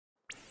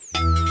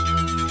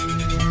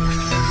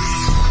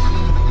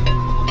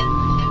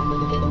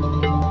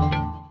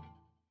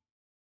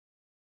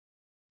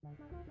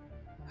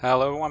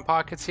Hello everyone,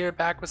 Pockets here,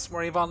 back with some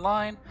more EVE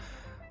Online.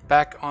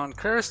 Back on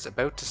Cursed,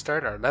 about to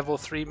start our level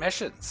 3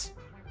 missions.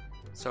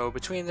 So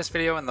between this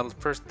video and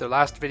the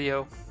last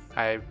video,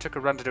 I took a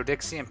run to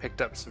Dodixie and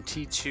picked up some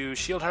T2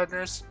 shield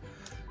hardeners.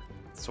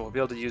 So we'll be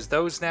able to use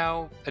those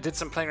now. I did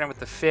some playing around with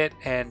the fit,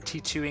 and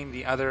T2ing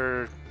the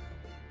other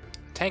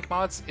tank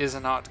mods is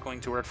not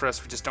going to work for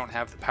us. We just don't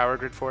have the power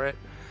grid for it.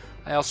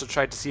 I also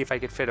tried to see if I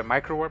could fit a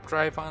micro warp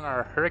drive on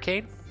our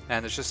Hurricane,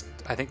 and it's just,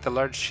 I think the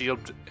large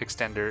shield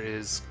extender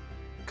is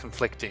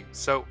conflicting.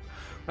 So we're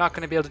not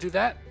going to be able to do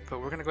that, but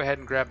we're going to go ahead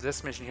and grab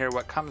this mission here.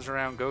 What comes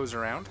around goes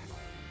around.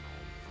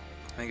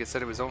 I think it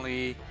said it was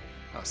only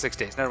 6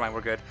 days. Never mind,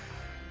 we're good.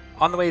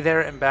 On the way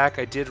there and back,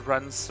 I did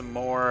run some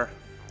more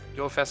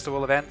Yule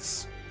Festival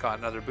events. Got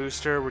another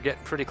booster. We're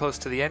getting pretty close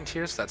to the end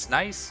here, so that's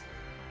nice.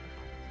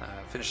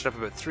 Finished it up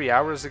about 3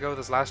 hours ago,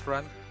 this last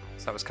run.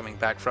 So I was coming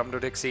back from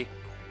Dodixie.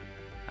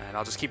 And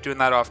I'll just keep doing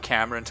that off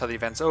camera until the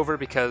event's over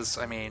because,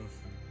 I mean,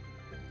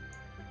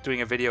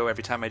 doing a video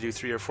every time I do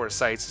 3 or 4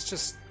 sites is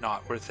just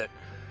not worth it.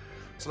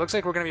 So it looks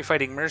like we're going to be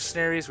fighting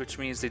mercenaries, which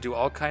means they do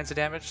all kinds of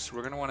damage, so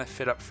we're going to want to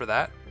fit up for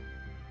that.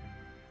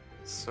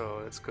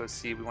 So let's go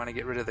see. We want to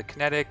get rid of the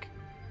kinetic.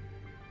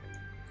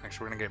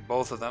 Actually, we're going to get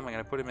both of them. I'm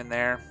going to put them in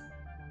there,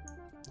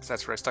 because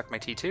that's where I stuck my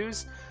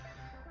T2s.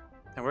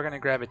 And we're going to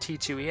grab a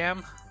T2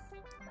 EM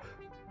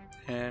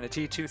and a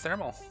T2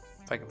 thermal.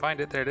 If I can find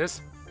it, there it is.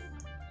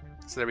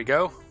 So there we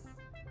go.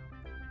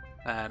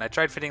 And I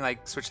tried fitting,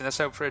 like, switching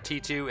this out for a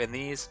T2 and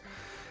these,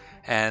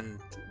 and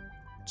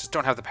just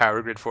don't have the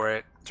power grid for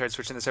it. Tried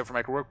switching this out for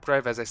micro warp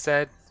drive, as I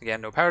said. Again,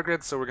 no power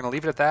grid, so we're going to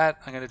leave it at that.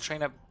 I'm going to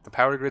train up the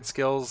power grid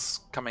skills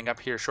coming up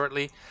here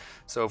shortly.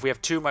 So if we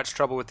have too much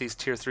trouble with these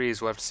tier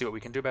 3s, we'll have to see what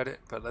we can do about it.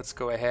 But let's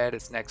go ahead.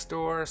 It's next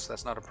door, so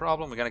that's not a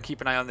problem. We're going to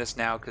keep an eye on this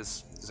now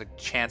because there's a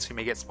chance we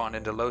may get spawned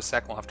into low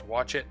sec. We'll have to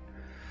watch it.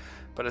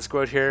 But let's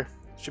go out here.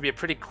 Should be a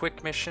pretty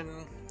quick mission,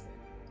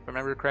 if I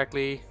remember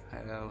correctly.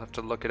 I'll have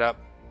to look it up.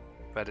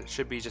 But it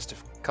should be just a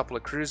couple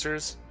of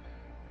cruisers,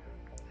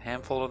 a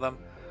handful of them,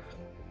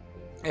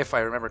 if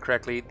I remember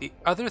correctly. The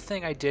other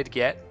thing I did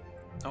get,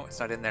 oh, it's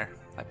not in there.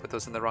 I put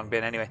those in the wrong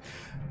bin anyway.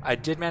 I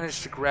did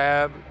manage to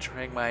grab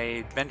during my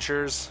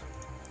adventures.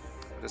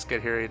 I'll just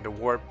get here into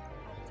warp.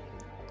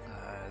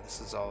 This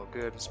is all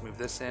good. Let's move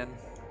this in.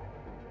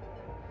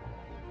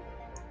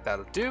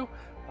 That'll do.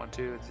 1,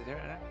 2, 3,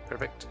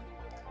 perfect.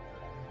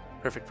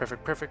 Perfect,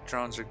 perfect, perfect.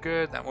 Drones are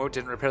good. That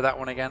didn't repair that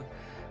one again.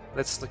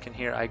 Let's look in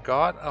here. I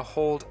got a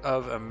hold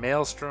of a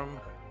Maelstrom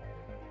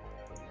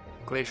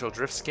Glacial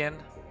Drift Skin.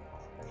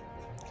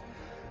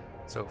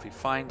 So if we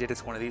find it,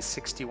 it's one of these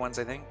 60 ones,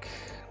 I think.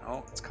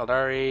 Oh, it's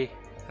Caldari.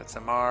 That's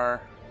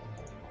Amar.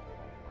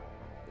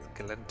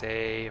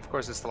 Galente. Of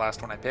course, it's the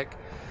last one I pick.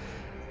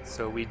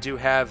 So we do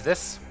have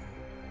this.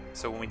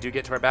 So when we do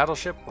get to our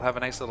battleship, we'll have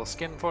a nice little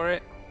skin for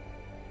it.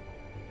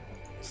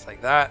 Just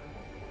like that.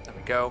 There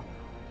we go.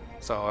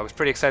 So I was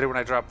pretty excited when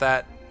I dropped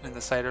that in the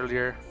site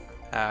earlier.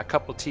 A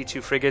couple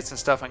T2 frigates and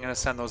stuff. I'm going to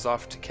send those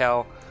off to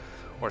Cal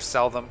or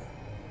sell them.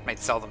 Might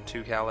sell them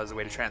to Cal as a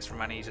way to transfer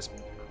money. Just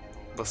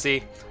we'll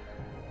see.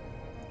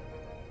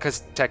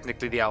 Because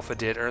technically the alpha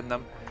did earn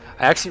them.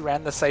 I actually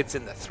ran the sites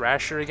in the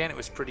Thrasher again. It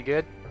was pretty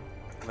good.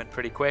 It went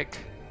pretty quick.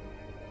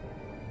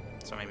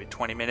 So maybe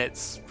 20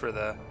 minutes for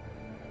the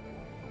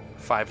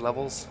 5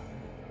 levels.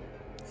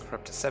 We're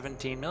up to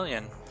 17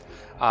 million.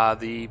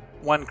 The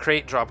one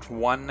crate dropped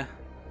 1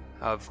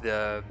 of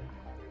the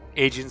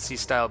agency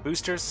style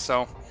boosters,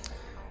 so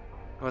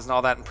I wasn't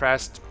all that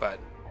impressed, but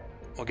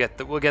we'll get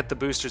the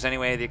boosters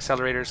anyway, the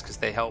accelerators, because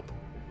they help.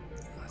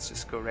 Let's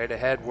just go right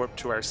ahead, warp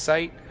to our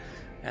site,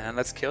 and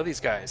let's kill these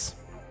guys.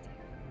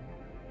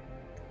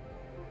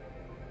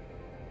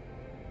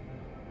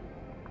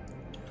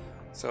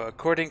 So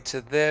according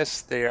to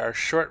this, they are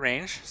short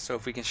range, so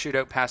if we can shoot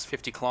out past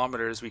 50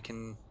 kilometers, we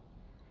can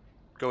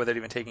go without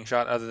even taking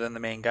shot other than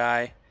the main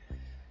guy.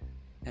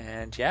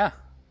 And yeah,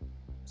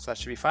 so that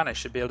should be fun. I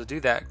should be able to do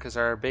that because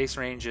our base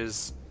range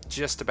is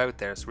just about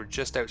there. So we're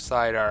just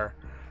outside our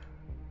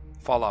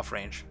fall off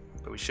range,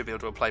 but we should be able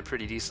to apply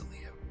pretty decently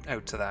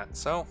out to that.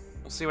 So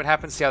we'll see what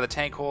happens, see how the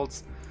tank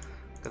holds.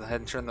 Go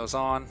ahead and turn those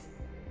on.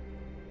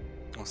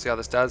 We'll see how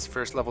this does.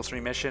 First level 3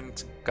 mission.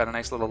 It's got a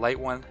nice little light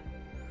one.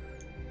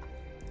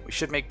 We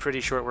should make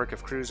pretty short work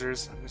of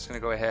cruisers. I'm just going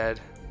to go ahead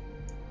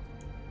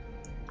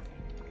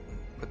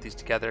and put these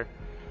together.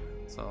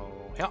 So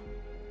yeah.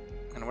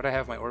 And what I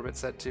have my orbit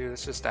set to,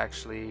 let's just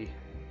actually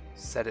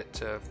set it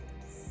to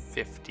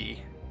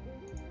 50,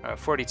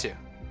 42,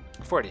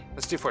 40,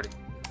 let's do 40.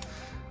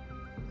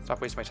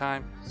 Stop wasting my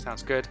time,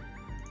 sounds good.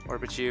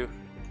 Orbit you,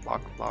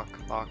 lock, lock,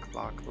 lock,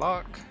 lock,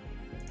 lock.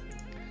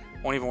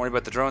 Won't even worry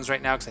about the drones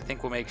right now because I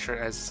think we'll make sure,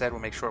 as I said,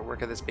 we'll make short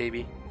work of this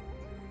baby.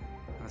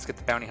 And let's get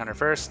the bounty hunter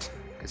first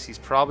because he's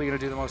probably going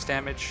to do the most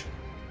damage.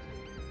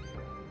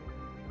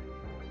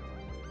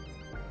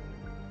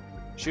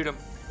 Shoot him,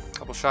 a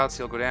couple shots,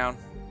 he'll go down.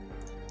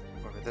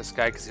 This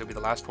guy because he'll be the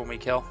last one we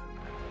kill.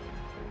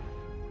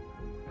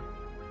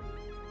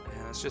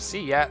 And let's just see.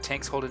 Yeah,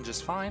 tank's holding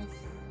just fine.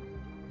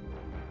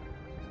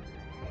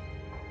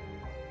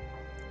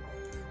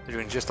 We're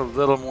doing just a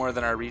little more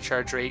than our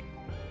recharge rate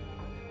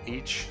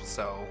each,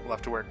 so we'll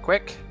have to work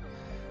quick.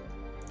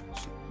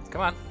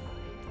 Come on,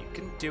 you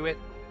can do it.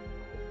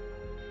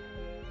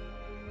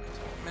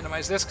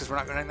 Minimize this because we're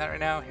not running that right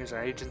now. Here's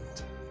our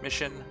agent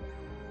mission.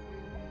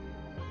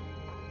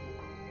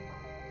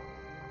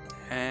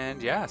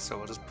 And yeah, so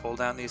we'll just pull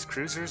down these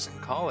cruisers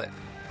and call it.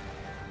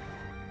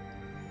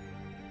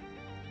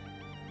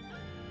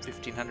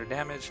 1500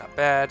 damage, not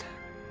bad.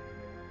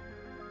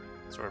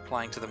 So we're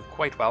applying to them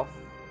quite well.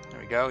 There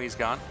we go, he's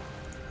gone.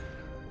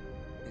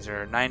 These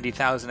are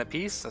 90,000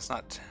 apiece, that's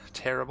not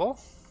terrible.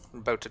 I'm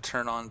about to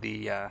turn on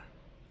the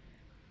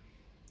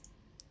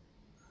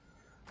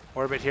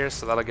orbit here,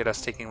 so that'll get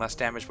us taking less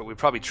damage, but we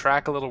probably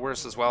track a little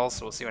worse as well,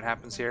 so we'll see what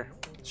happens here.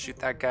 Shoot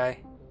that guy.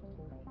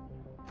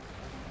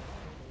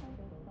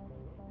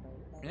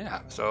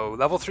 Yeah, so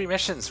level 3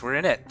 missions, we're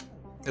in it.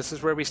 This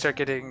is where we start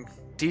getting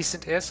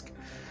decent ISK.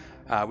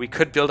 We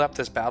could build up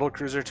this battle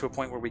cruiser to a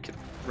point where we could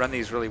run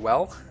these really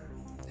well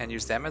and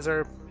use them as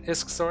our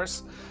ISK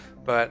source,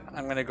 but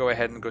I'm going to go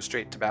ahead and go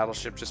straight to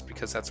battleship just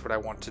because that's what I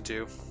want to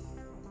do.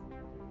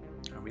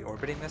 Are we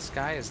orbiting this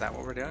guy? Is that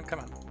what we're doing? Come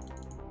on.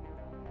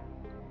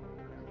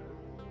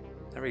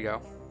 There we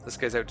go. This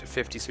guy's out to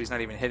 50, so he's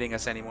not even hitting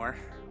us anymore.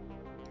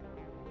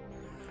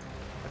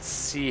 Let's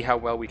see how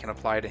well we can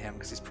apply to him,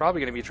 because he's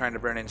probably going to be trying to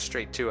burn in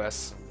straight to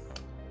us.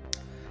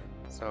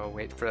 So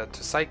wait for that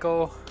to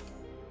cycle.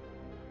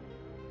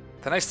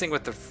 The nice thing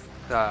with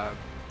the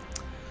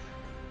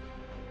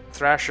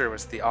Thrasher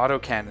was the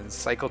autocannon's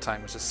cycle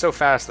time was just so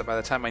fast that by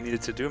the time I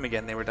needed to do him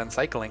again, they were done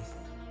cycling.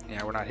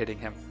 Yeah, we're not hitting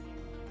him.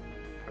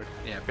 Or,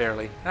 yeah,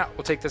 barely. Now,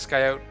 we'll take this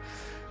guy out.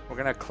 We're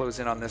going to close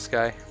in on this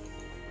guy.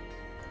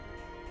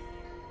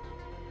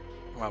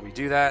 While we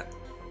do that,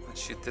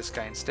 let's shoot this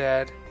guy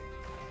instead.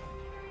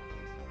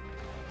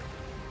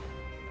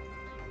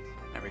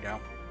 There we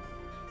go.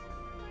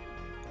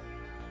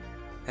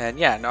 And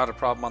yeah, not a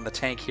problem on the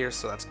tank here,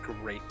 so that's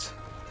great.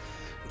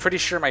 I'm pretty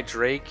sure my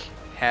Drake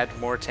had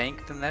more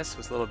tank than this,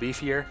 was a little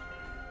beefier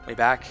way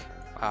back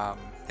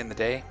in the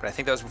day, but I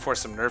think that was before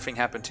some nerfing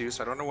happened too,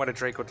 so I don't know what a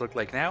Drake would look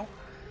like now.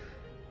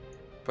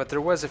 But there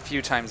was a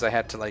few times I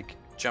had to like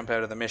jump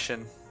out of the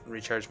mission and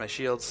recharge my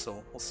shields,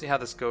 so we'll see how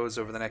this goes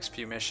over the next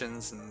few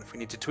missions and if we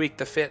need to tweak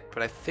the fit,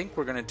 but I think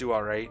we're going to do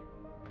alright.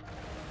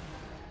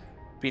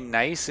 Be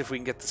nice if we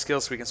can get the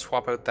skills so we can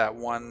swap out that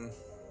one.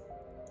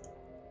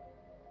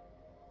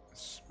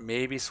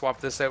 Maybe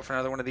swap this out for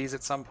another one of these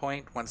at some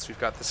point once we've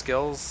got the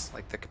skills,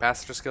 like the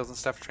capacitor skills and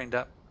stuff trained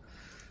up.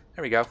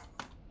 There we go.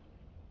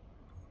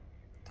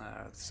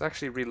 Let's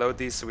actually reload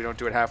these so we don't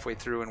do it halfway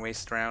through and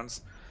waste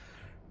rounds.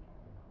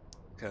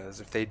 Because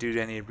if they do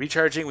any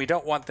recharging, we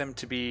don't want them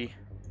to be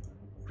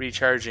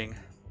recharging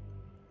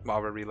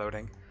while we're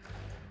reloading.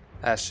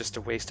 That's just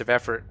a waste of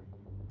effort.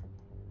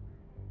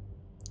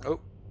 Oh.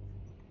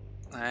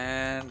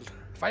 And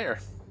fire.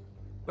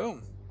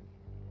 Boom.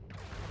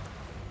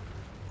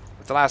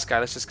 With the last guy,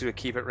 let's just do a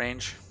keep at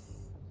range.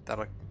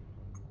 That'll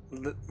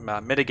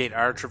mitigate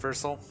our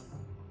traversal,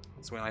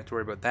 so we don't have to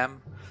worry about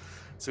them.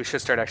 So we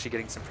should start actually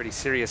getting some pretty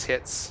serious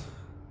hits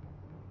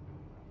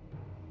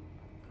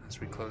as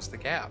we close the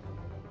gap.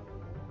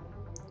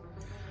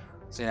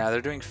 So yeah,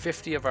 they're doing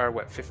 50 of our,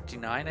 what,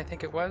 59 I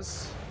think it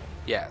was?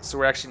 Yeah, so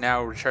we're actually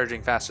now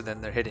recharging faster than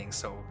they're hitting,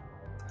 so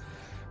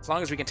as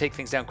long as we can take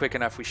things down quick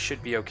enough, we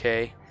should be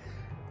okay.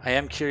 I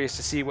am curious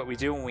to see what we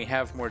do when we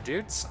have more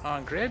dudes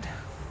on grid.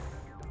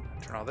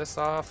 Turn all this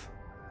off.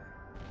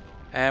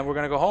 And we're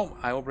going to go home.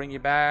 I will bring you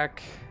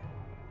back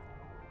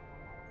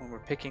when we're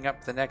picking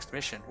up the next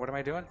mission. What am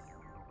I doing?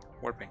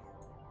 Warping.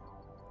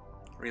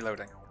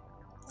 Reloading.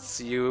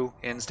 See you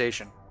in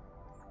station.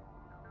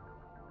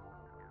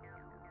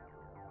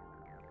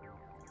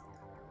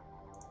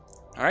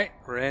 Alright,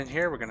 we're in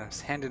here. We're going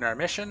to hand in our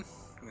mission.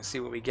 We're going to see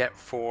what we get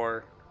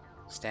for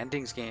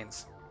standings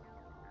gains.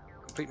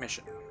 Complete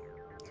mission.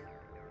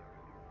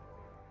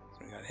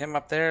 Him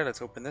up there.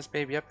 Let's open this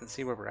baby up and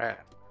see where we're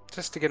at.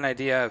 Just to get an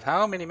idea of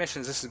how many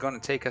missions this is going to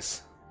take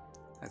us.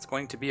 It's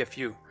going to be a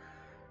few.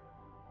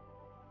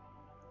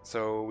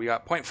 So we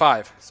got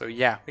 0.5. So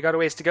yeah, we got a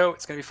ways to go.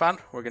 It's going to be fun.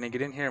 We're going to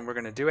get in here and we're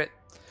going to do it.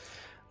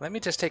 Let me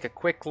just take a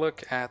quick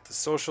look at the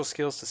social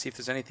skills to see if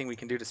there's anything we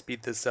can do to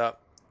speed this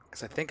up.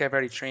 Because I think I've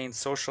already trained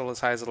social as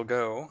high as it'll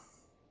go.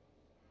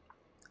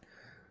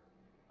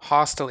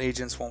 Hostile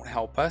agents won't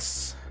help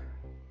us.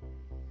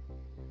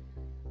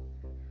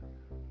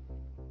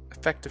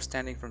 Effective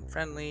standing from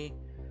friendly.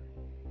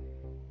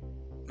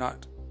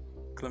 Not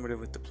limited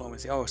with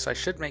diplomacy. Oh, so I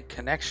should make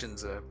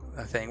connections a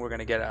thing. We're going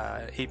to get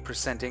a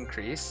 8%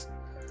 increase.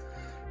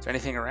 Is there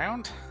anything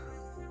around?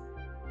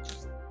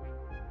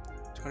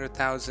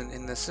 200,000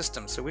 in the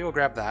system. So we will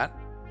grab that.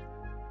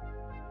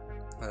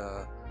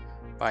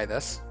 Buy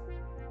this.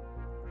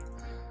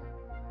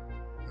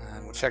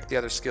 And we'll check the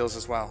other skills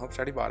as well. Oops, I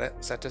already bought it.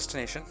 Set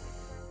destination.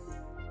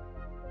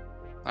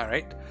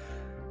 Alright.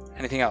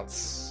 Anything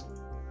else?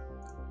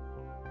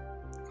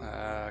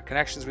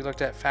 Connections we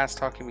looked at. Fast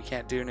talking we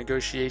can't do.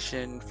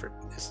 Negotiation for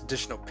this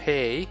additional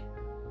pay.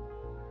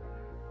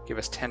 Give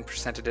us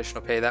 10%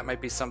 additional pay. That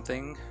might be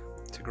something.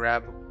 to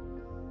grab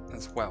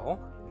as well.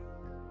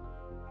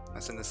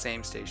 That's in the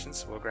same station,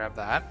 so we'll grab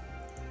that.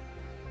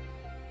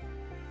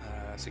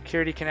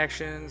 Security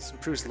connections,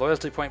 improves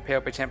loyalty point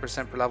payout by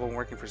 10% per level when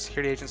working for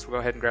security agents. We'll go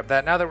ahead and grab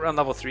that. Now that we're on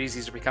level 3s,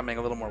 these are becoming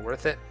a little more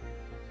worth it.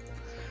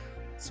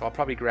 So I'll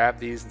probably grab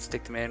these and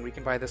stick them in. We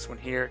can buy this one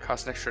here. It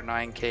costs an extra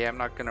 9k. I'm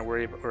not going to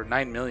worry about, or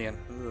 9 million.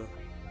 Ugh.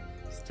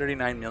 It's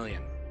 39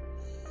 million.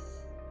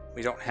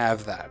 We don't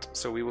have that.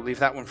 So we will leave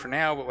that one for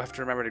now, but we'll have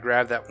to remember to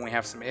grab that when we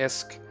have some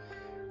ISK.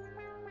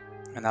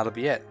 And that'll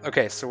be it.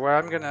 Okay, so where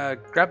I'm going to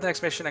grab the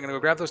next mission, I'm going to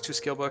go grab those 2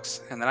 skill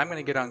books, and then I'm going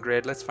to get on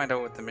grid. Let's find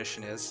out what the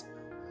mission is.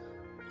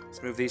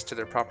 Let's move these to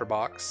their proper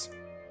box.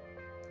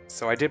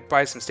 So I did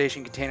buy some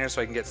station containers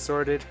so I can get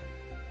sorted.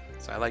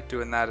 So I like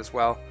doing that as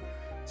well.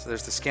 So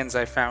there's the skins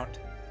I found.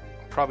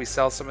 I'll probably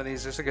sell some of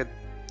these. There's a good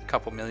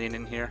couple million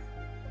in here.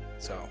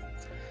 So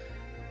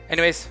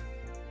anyways,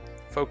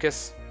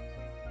 focus.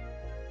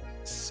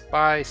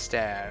 Spy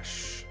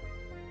stash.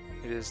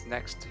 It is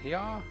next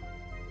here.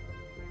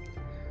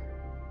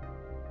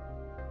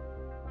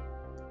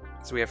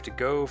 So we have to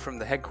go from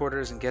the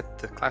headquarters and get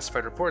the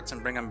classified reports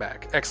and bring them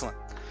back. Excellent.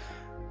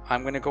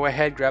 I'm going to go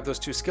ahead, grab those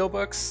 2 skill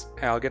books,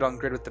 and I'll get on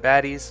grid with the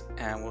baddies,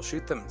 and we'll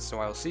shoot them. So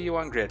I'll see you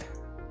on grid.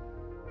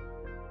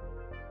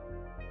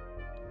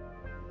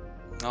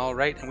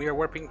 Alright, and we are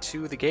warping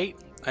to the gate.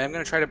 I am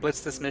going to try to blitz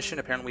this mission.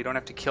 Apparently we don't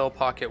have to kill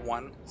Pocket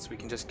 1, so we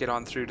can just get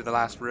on through to the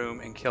last room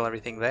and kill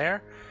everything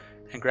there,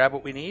 and grab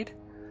what we need.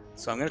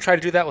 So I'm going to try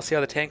to do that. We'll see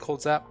how the tank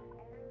holds up.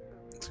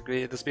 This will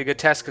be a good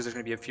test, because there's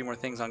going to be a few more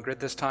things on grid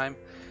this time.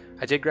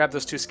 I did grab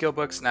those 2 skill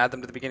books and add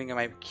them to the beginning of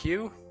my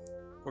queue.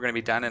 We're going to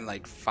be done in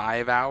like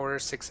 5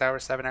 hours, 6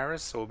 hours, 7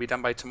 hours. So we'll be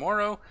done by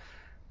tomorrow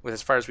with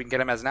as far as we can get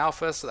them as an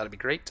alpha. So that'll be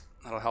great.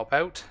 That'll help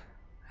out.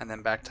 And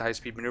then back to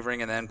high-speed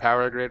maneuvering and then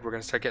power grid. We're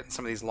going to start getting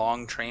some of these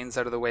long trains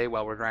out of the way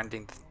while we're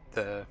grinding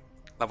the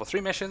level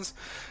 3 missions,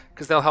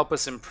 because they'll help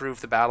us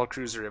improve the battle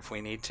cruiser if we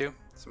need to.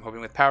 So I'm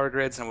hoping with power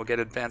grids, and we'll get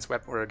advanced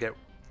weapon, or get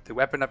the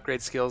weapon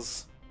upgrade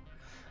skills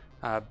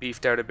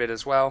beefed out a bit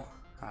as well.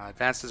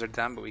 Advances are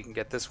done, but we can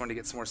get this one to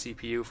get some more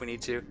CPU if we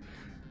need to.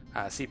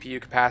 CPU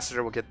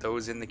capacitor, we'll get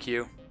those in the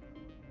queue,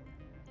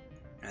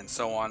 and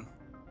so on.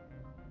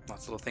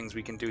 Lots of little things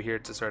we can do here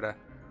to sort of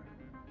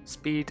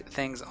speed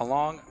things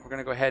along. We're going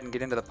to go ahead and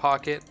get into the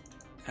pocket,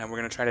 and we're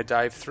going to try to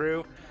dive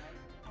through.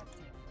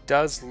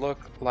 Does look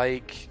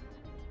like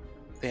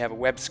they have a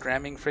web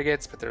scramming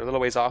frigates, but they're a little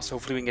ways off, so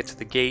hopefully we can get to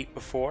the gate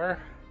before.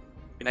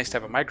 Be nice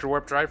to have a micro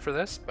warp drive for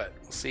this, but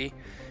we'll see.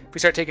 If we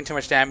start taking too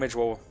much damage,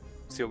 we'll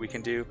see what we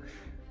can do.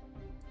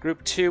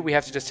 Group 2, we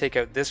have to just take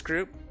out this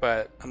group,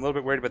 but I'm a little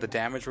bit worried about the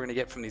damage we're going to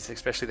get from these,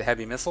 especially the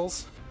heavy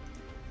missiles.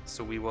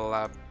 So we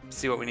will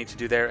see what we need to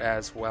do there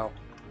as well.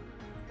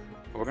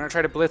 But we're going to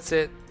try to blitz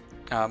it.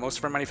 Most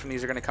of our money from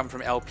these are going to come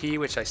from LP,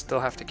 which I still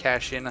have to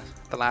cash in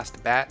the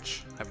last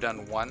batch. I've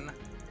done 1.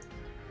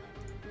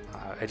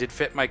 I did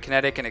fit my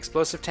kinetic and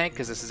explosive tank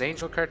because this is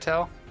Angel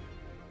Cartel.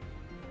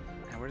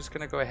 And we're just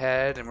going to go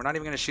ahead, and we're not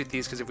even going to shoot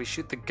these, because if we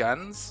shoot the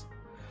guns,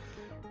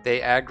 they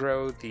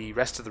aggro the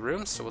rest of the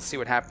rooms, so we'll see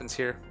what happens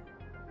here.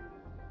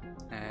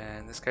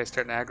 And this guy's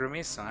starting to aggro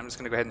me, so I'm just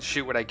going to go ahead and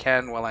shoot what I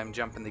can while I'm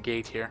jumping the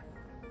gate here.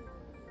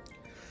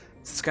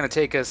 This is going to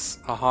take us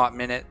a hot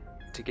minute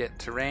to get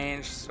to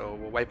range, so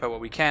we'll wipe out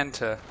what we can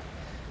to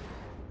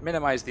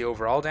minimize the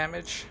overall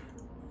damage.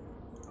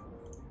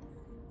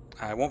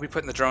 I won't be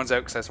putting the drones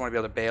out because I just want to be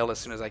able to bail as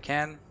soon as I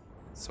can.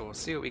 So we'll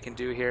see what we can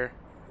do here.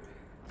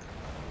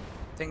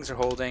 Things are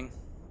holding.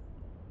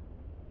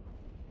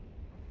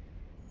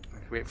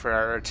 Wait for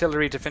our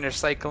artillery to finish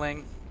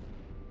cycling.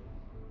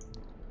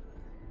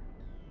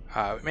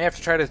 We may have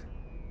to try to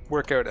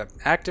work out an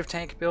active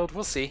tank build.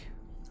 We'll see.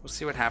 We'll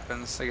see what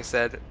happens. Like I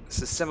said,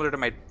 this is similar to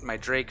my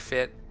Drake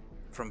fit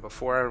from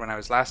before when I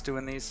was last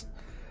doing these.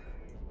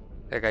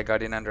 That guy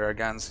got in under our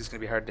guns. He's going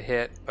to be hard to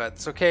hit, but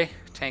it's okay.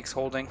 Tank's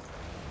holding.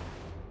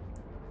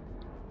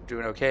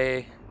 Doing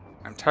okay.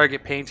 I'm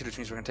target painted, which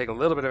means we're going to take a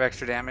little bit of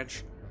extra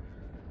damage.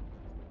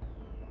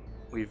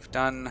 We've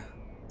done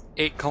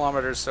 8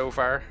 kilometers so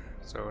far,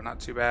 so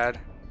not too bad.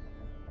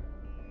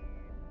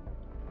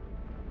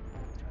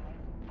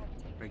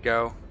 Here we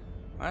go.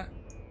 What?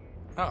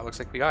 Oh, it looks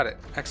like we got it.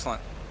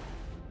 Excellent.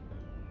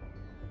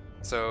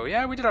 So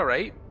yeah, we did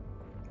alright.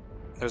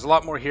 There's a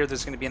lot more here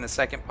that's going to be in the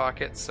second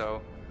pocket,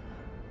 so...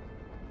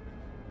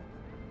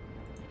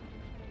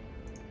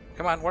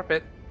 Come on, warp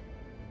it.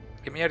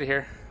 Get me out of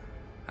here.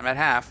 I'm at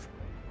half.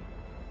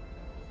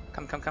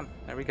 Come, come, come.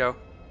 There we go.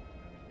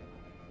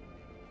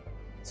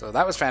 So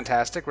that was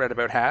fantastic. We're at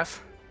about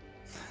half.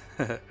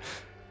 But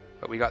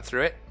we got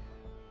through it.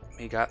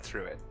 We got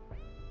through it.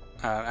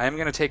 I am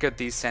going to take out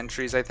these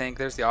sentries, I think.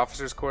 There's the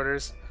officers'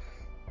 quarters.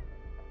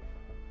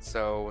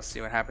 So we'll see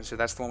what happens here.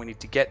 That's the one we need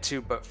to get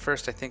to. But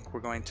first, I think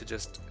we're going to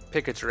just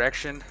pick a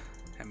direction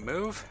and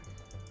move.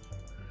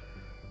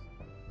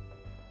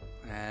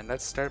 And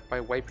let's start by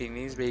wiping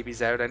these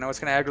babies out. I know it's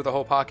going to aggro the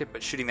whole pocket,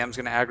 but shooting them is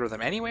going to aggro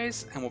them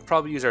anyways. And we'll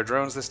probably use our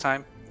drones this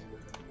time.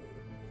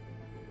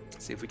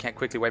 See if we can't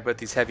quickly wipe out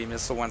these heavy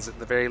missile ones at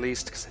the very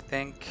least, because I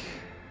think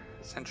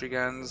sentry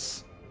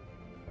guns.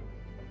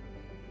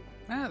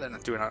 They're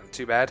not doing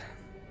too bad.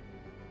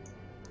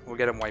 We'll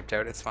get them wiped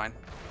out, it's fine.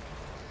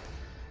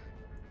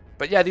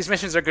 But yeah, these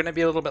missions are going to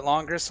be a little bit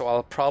longer, so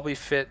I'll probably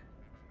fit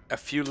a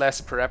few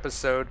less per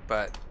episode,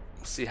 but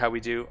we'll see how we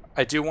do.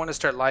 I do want to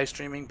start live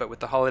streaming, but with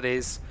the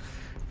holidays,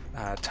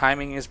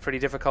 timing is pretty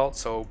difficult,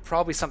 so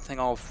probably something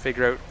I'll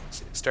figure out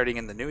starting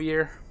in the new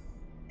year.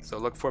 So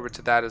look forward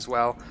to that as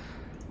well.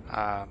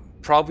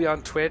 Probably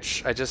on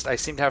Twitch. I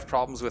seem to have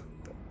problems with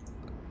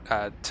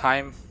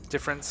time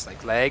difference,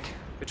 like lag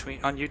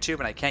on YouTube,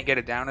 and I can't get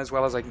it down as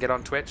well as I can get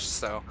on Twitch,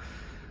 so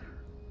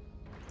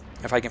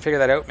if I can figure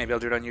that out, maybe I'll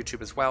do it on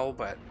YouTube as well,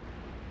 but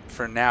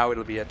for now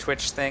it'll be a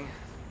Twitch thing.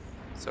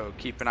 So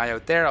keep an eye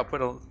out there.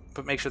 I'll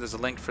make sure there's a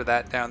link for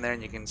that down there,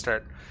 and you can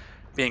start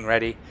being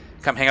ready.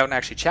 Come hang out and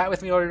actually chat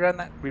with me while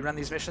we run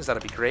these missions.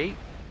 That'll be great.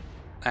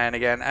 And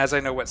again, as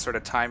I know what sort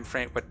of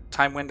what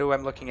time window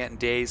I'm looking at in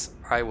days,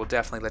 I will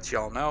definitely let you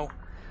all know.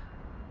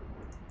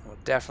 I'll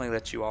definitely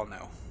let you all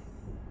know.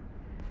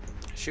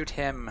 Shoot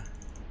him.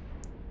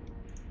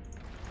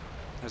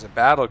 There's a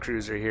battle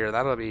cruiser here.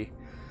 That'll be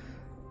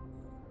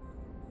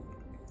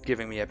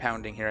giving me a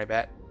pounding here, I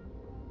bet.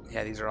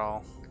 Yeah, these are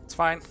all... It's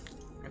fine.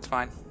 It's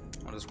fine.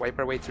 We'll just wipe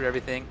our way through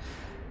everything.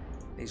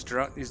 These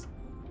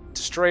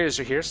destroyers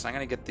are here, so I'm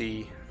going to get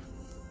the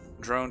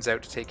drones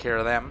out to take care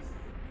of them.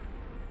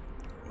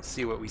 We'll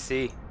see what we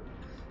see.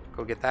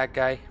 Go get that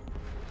guy.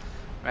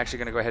 I'm actually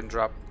going to go ahead and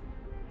drop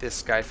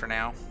this guy for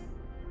now,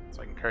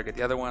 so I can target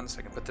the other ones.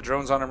 I can put the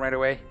drones on them right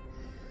away.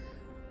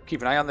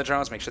 Keep an eye on the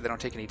drones, make sure they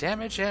don't take any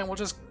damage, and we'll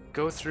just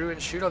go through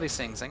and shoot all these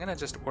things. I'm going to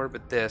just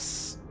orbit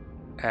this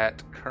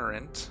at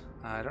current.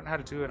 I don't know how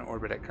to do an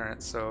orbit at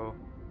current, so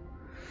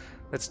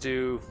let's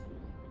do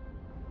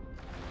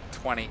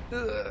 20.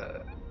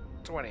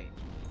 20.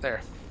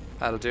 There.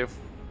 That'll do.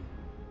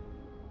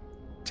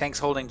 Tank's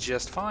holding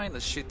just fine.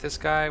 Let's shoot this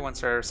guy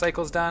once our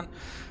cycle's done.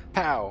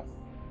 Pow!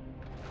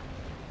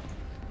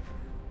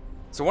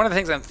 So one of the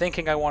things I'm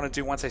thinking I want to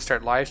do once I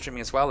start live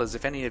streaming as well is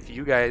if any of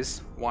you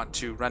guys want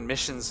to run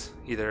missions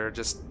either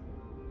just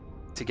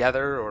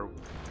together or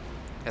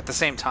at the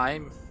same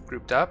time,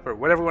 grouped up, or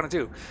whatever we want to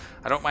do.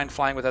 I don't mind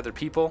flying with other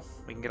people.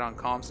 We can get on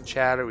comms and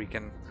chat, or we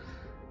can...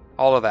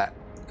 all of that.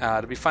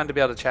 It'll be fun to be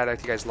able to chat out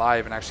with you guys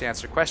live and actually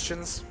answer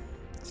questions.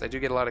 So I do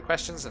get a lot of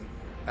questions, and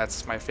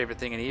that's my favorite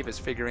thing in EVE is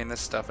figuring this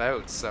stuff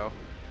out. So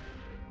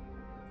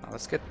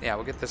let's get... yeah,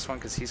 we'll get this one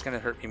because he's going to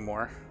hurt me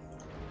more.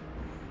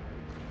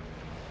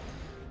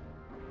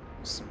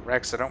 Some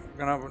wrecks. We're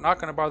not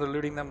going to bother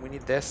looting them. We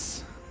need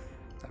this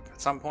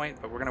at some point,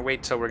 but we're going to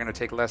wait till we're going to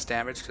take less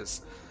damage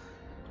because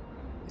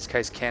these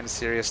guys can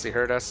seriously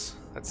hurt us.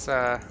 Let's get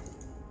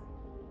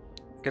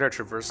our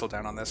traversal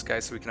down on this guy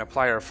so we can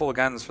apply our full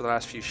guns for the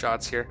last few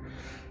shots here.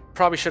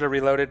 Probably should have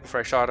reloaded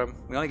before I shot him.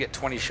 We only get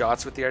 20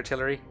 shots with the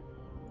artillery,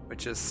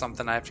 which is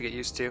something I have to get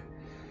used to.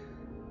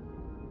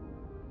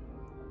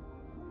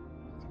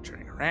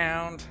 Turning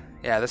around.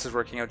 Yeah, this is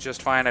working out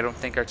just fine. I don't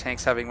think our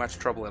tank's having much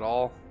trouble at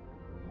all.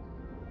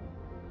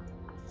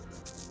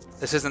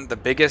 This isn't the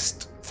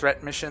biggest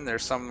threat mission.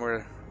 There's some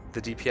where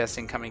the DPS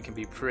incoming can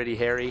be pretty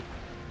hairy.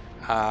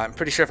 I'm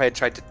pretty sure if I had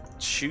tried to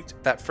shoot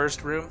that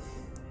first room,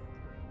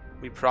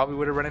 we probably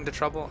would have run into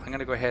trouble. I'm going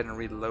to go ahead and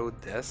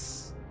reload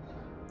this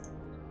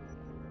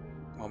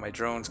while my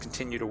drones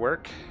continue to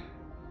work.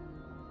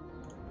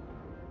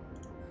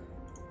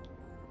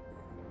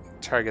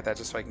 Target that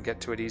just so I can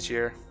get to it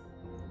easier.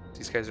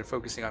 These guys are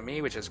focusing on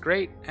me, which is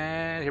great.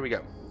 And here we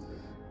go.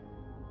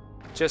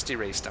 Just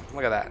erased them.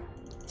 Look at that.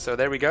 So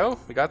there we go.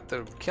 We got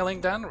the killing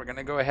done. We're going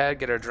to go ahead,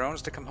 get our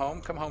drones to come home.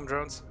 Come home,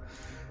 drones.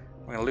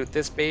 We're going to loot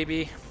this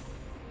baby.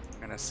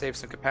 We're going to save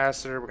some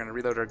capacitor. We're going to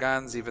reload our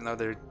guns, even though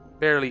they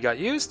barely got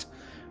used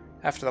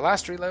after the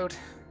last reload.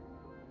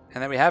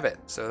 And then we have it.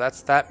 So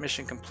that's that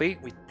mission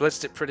complete. We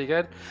blitzed it pretty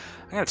good.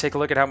 I'm going to take a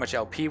look at how much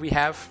LP we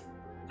have.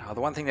 The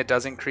one thing that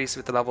does increase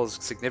with the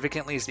levels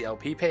significantly is the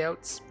LP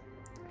payouts.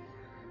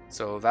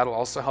 So that'll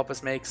also help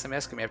us make some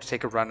ISK. And we have to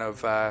take a run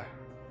of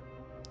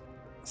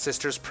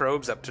Sisters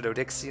probes up to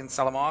Dodixie and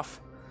sell them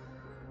off.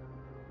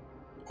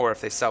 Or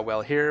if they sell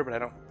well here, but I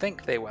don't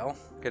think they will.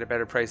 Get a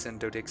better price in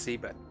Dodixie,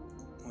 but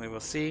we will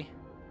see.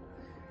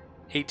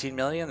 18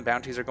 million, the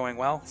bounties are going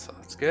well, so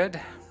that's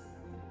good.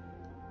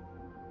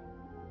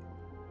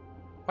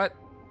 What?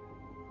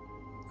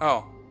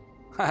 Oh.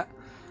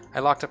 I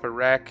locked up a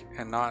wreck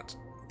and not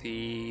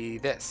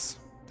this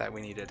that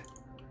we needed.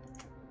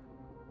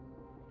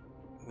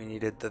 We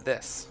needed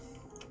this.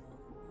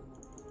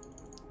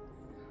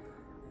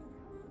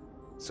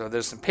 So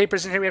there's some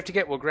papers in here we have to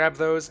get. We'll grab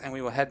those and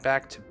we will head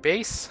back to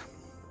base.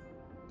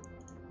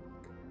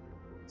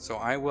 So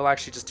I will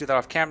actually just do that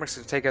off camera because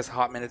it'll take us a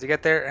hot minute to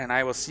get there, and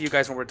I will see you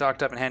guys when we're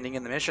docked up and handing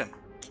in the mission.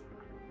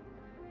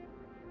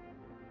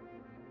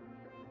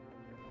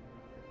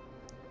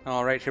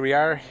 Alright, here we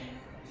are,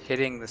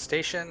 hitting the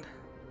station.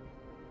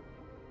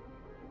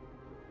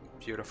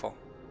 Beautiful.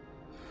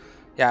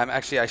 Yeah, I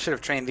should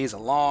have trained these a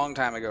long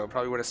time ago.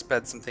 Probably would have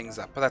sped some things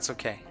up, but that's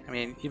okay. I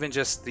mean, even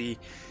just the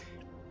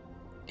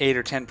 8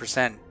 or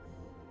 10%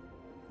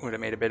 would have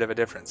made a bit of a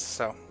difference.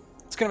 So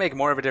it's going to make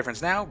more of a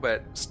difference now,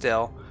 but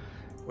still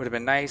would Would have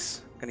been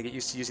nice. Gonna get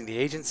used to using the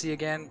agency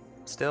again.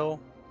 Still.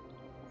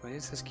 Why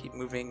does this keep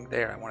moving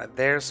there? I want it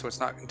there so it's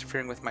not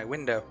interfering with my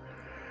window.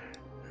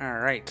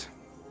 Alright.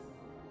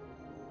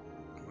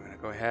 We're gonna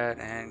go ahead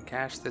and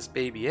cash this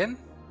baby in.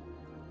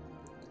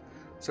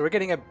 So we're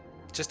getting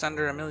just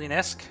under a million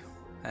ISK,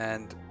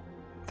 and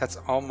that's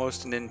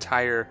almost an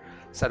entire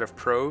set of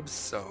probes,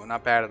 so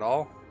not bad at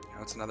all. You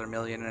know, it's another 1.5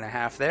 million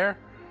there.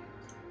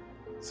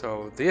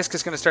 So the ISK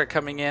is going to start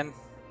coming in.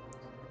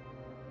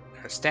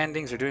 Our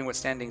standings are doing what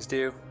standings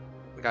do.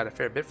 We got a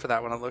fair bit for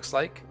that one, it looks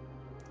like.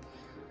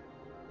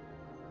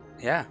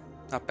 Yeah,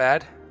 not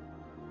bad.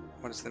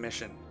 What is the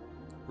mission?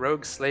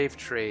 Rogue slave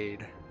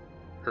trade.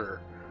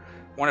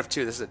 One of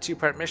two. This is a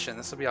 2-part mission.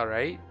 This will be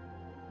alright.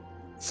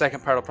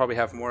 Second part will probably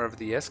have more of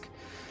the ISK.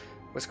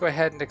 Let's go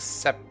ahead and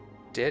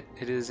accept it.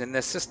 It is in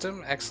this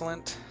system.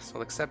 Excellent. So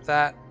we'll accept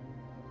that.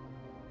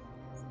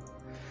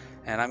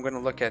 And I'm going to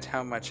look at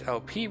how much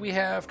LP we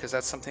have, because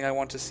that's something I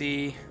want to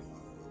see.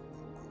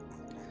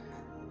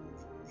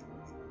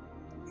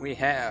 We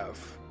have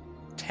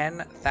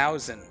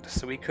 10,000.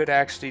 So we could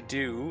actually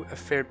do a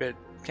fair bit,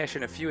 cash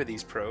in a few of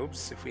these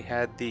probes if we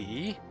had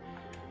the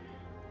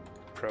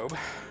prob.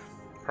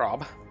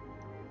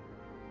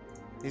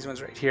 These ones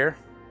right here.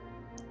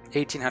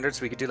 1,800,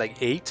 so we could do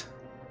like 8.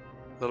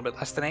 A little bit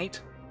less than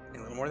 8. A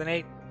little more than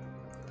 8.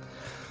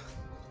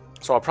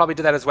 So I'll probably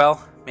do that as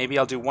well. Maybe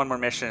I'll do one more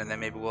mission and then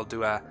maybe we'll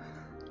do a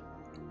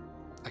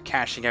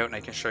cashing out and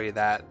I can show you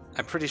that.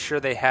 I'm pretty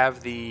sure they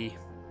have the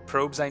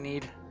probes I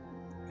need,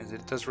 because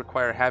it does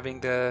require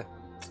having the...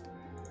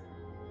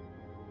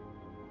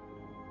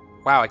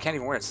 Wow, I can't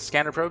even wear it.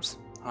 Scanner probes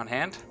on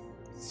hand.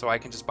 So I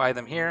can just buy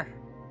them here.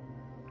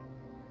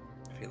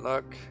 If you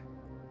look...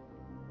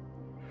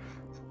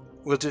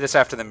 We'll do this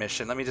after the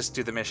mission. Let me just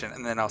do the mission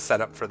and then I'll set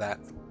up for that.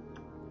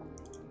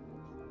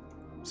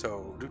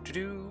 So,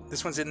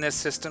 this one's in this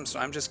system, so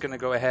I'm just going to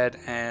go ahead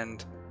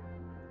and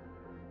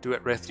do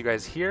it with you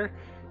guys here.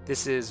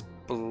 This is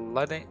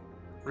Blood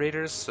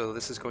Raiders, so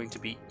this is going to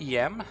be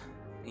EM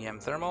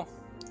thermal.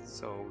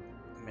 So,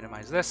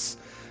 minimize this,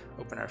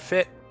 open our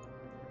fit,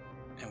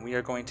 and we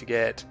are going to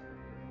get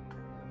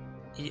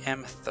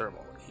EM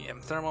thermal.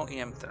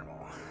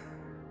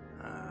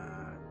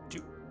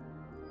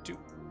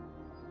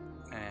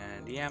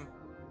 And EM.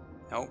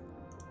 No,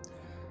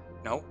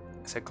 I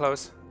said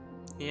close.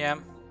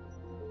 EM.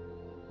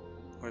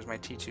 Where's my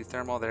T2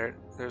 thermal?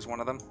 There's one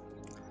of them.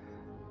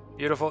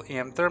 Beautiful.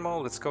 EM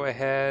thermal. Let's go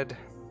ahead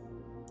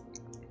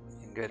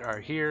and get our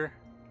here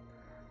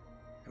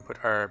and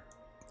put our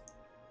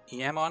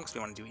EM on because we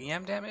want to do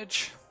EM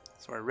damage.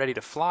 So we're ready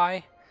to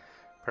fly.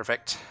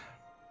 Perfect.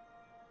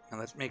 And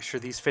let's make sure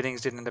these fittings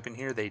didn't end up in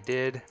here. They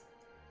did.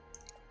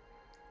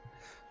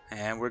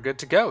 And we're good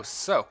to go.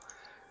 So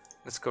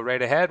let's go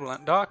right ahead. We'll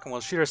undock and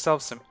we'll shoot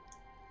ourselves some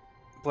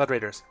Blood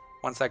Raiders.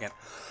 1 second.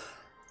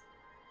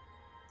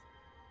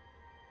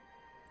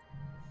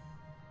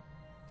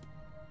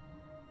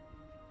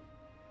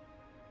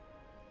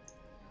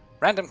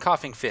 Random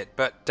coughing fit,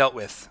 but dealt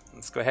with.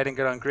 Let's go ahead and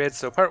get on grid.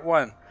 So part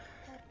 1,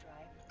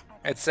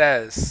 it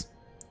says,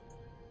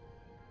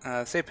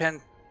 save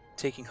pen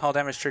taking hull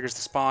damage triggers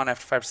the spawn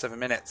after 5 to 7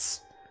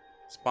 minutes.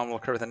 Spawn will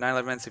occur within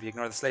 9 minutes if you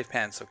ignore the slave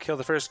pen. So kill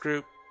the first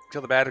group,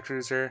 kill the battle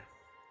cruiser.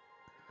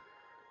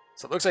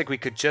 So it looks like we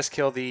could just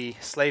kill the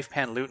slave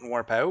pen, loot, and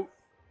warp out.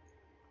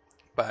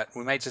 But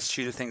we might just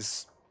shoot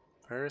things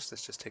first.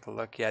 Let's just take a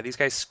look. Yeah, these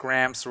guys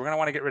scram, so we're going to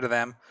want to get rid of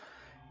them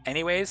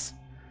anyways.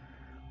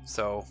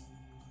 So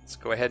let's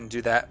go ahead and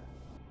do that.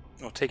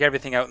 We'll take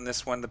everything out in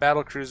this one. The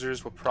battle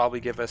cruisers will probably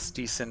give us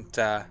decent,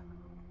 about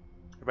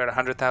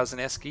 100,000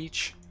 ISK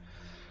each.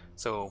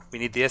 So we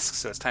need the ISK,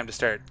 so it's time to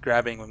start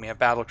grabbing when we have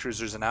battle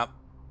cruisers and up.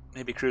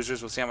 Maybe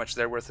cruisers, we'll see how much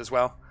they're worth as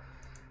well.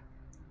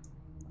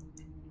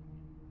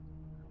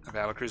 The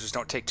battle cruisers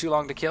don't take too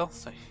long to kill,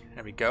 so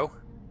there we go.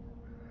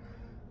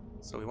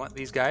 So we want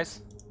these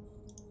guys.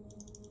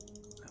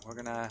 And we're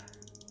gonna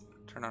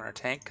turn on our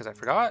tank because I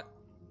forgot.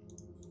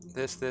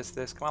 This.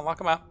 Come on, lock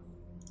them up.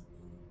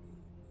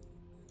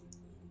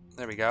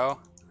 There we go.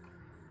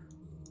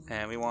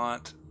 And we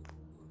want...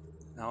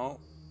 No.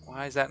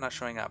 Why is that not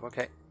showing up?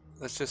 Okay.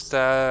 Let's just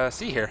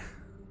see here.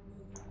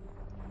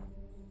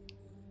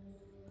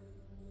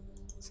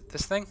 Is it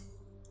this thing?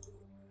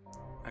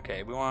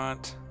 Okay, we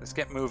want... Let's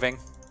get moving.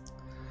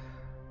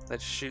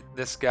 Let's shoot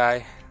this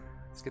guy.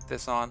 Let's get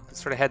this on. Let's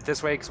sort of head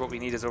this way because what we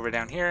need is over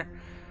down here.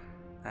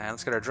 And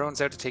let's get our drones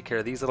out to take care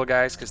of these little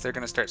guys because they're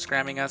going to start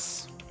scramming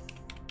us.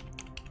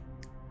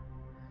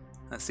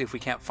 Let's see if we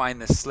can't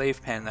find this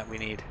slave pen that we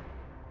need.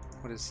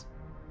 What is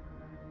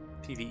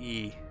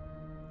PvE?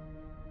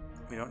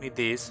 We don't need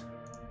these.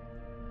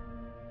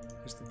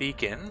 There's the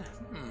beacon.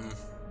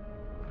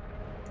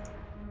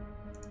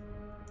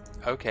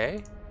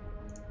 Okay.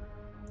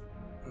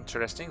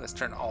 Interesting. Let's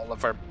turn all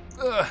of our...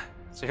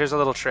 So here's a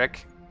little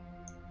trick.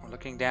 We're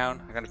looking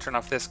down. I'm going to turn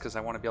off this because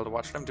I want to be able to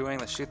watch what I'm doing.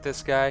 Let's shoot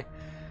this guy.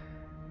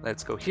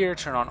 Let's go here.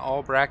 Turn on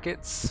all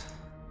brackets.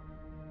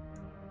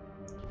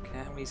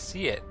 Can't we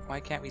see it? Why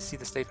can't we see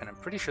the slave pen? I'm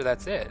pretty sure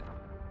that's it.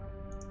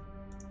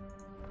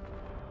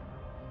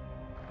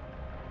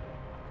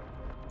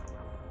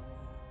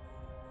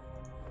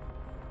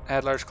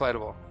 Add large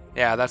collidable.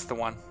 Yeah, that's the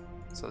one.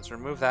 So let's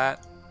remove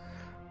that.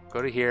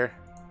 Go to here.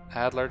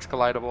 Add large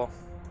collidable.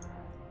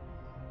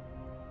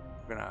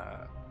 We're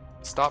gonna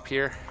stop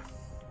here.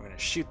 I'm gonna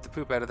shoot the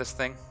poop out of this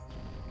thing.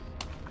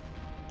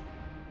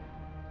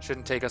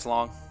 Shouldn't take us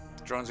long.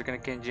 Drones are gonna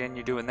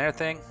continue doing their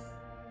thing.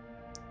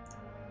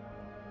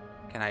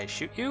 Can I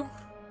shoot you?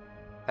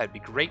 That'd be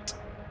great.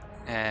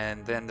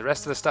 And then the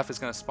rest of the stuff is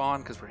gonna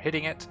spawn because we're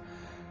hitting it.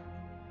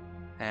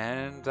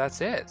 And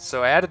that's it.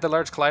 So I added the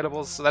large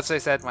collidables. So that's what I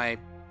said, my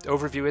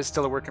overview is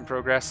still a work in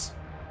progress.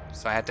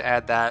 So I had to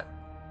add that.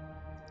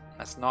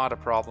 That's not a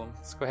problem.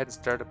 Let's go ahead and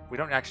start. We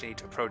don't actually need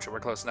to approach it. We're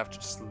close enough to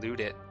just loot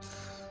it.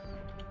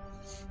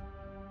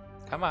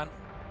 Come on.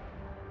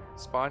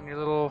 Spawn your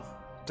little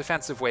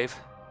defensive wave.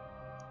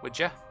 Would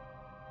ya?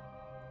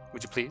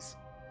 Would you please?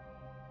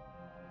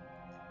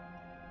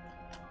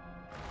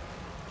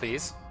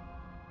 Please.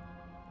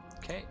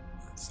 Okay,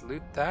 let's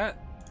loot that.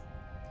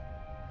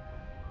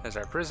 There's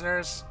our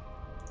prisoners.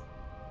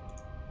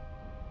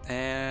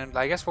 And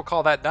I guess we'll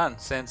call that done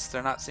since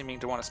they're not seeming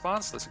to want to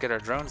spawn. So let's get our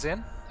drones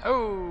in.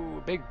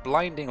 Oh, big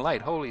blinding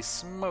light. Holy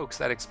smokes,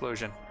 that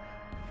explosion.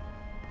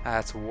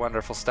 That's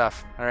wonderful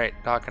stuff. Alright,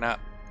 docking up.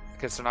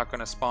 I guess they're not going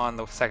to spawn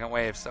the second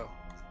wave, so.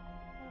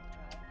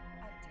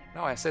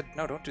 No, I said,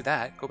 no, don't do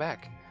that. Go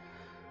back.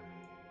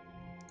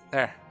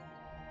 There.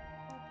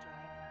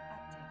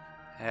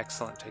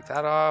 Excellent. Take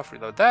that off.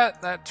 Reload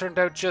that. That turned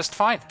out just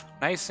fine.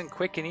 Nice and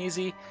quick and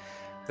easy.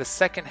 The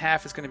second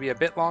half is going to be a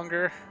bit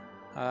longer.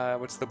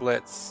 What's the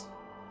blitz?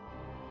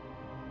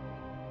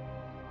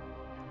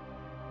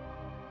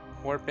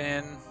 Warp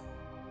in.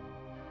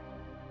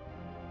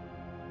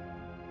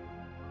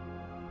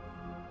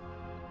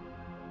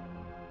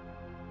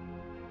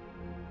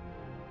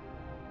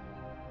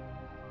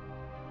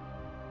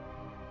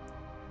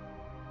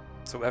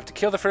 So we have to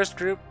kill the first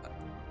group,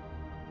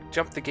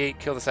 jump the gate,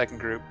 kill the second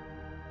group,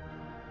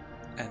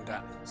 and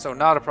done. So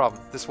not a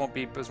problem. This won't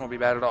be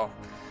bad at all.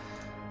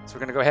 So we're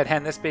gonna go ahead and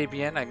hand this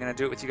baby in. I'm gonna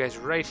do it with you guys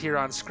right here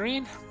on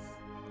screen.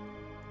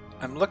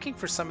 I'm looking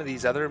for some of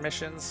these other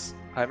missions.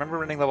 I remember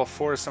running level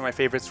 4. Some of my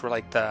favorites were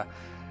like the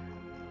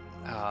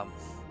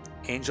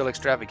Angel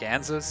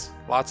Extravaganzas.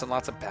 Lots and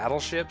lots of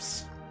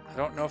battleships. I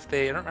don't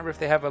remember if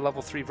they have a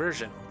level 3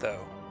 version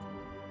though.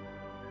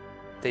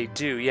 They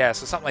do, yeah.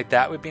 So something like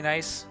that would be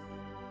nice.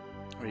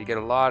 Where you get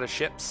a lot of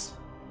ships.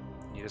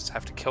 You just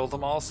have to kill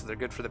them all, so they're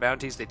good for the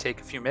bounties. They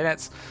take a few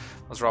minutes.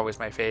 Those are always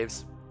my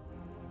faves.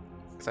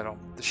 Because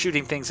the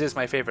shooting things is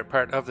my favorite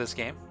part of this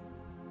game.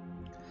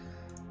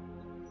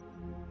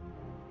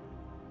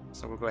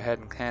 So we'll go ahead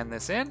and hand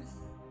this in.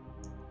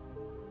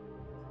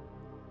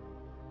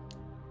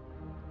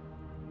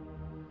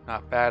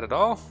 Not bad at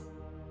all.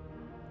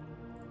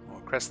 We'll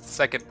press the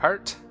second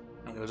part,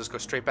 and we'll just go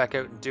straight back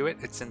out and do it.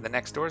 It's in the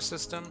next door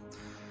system.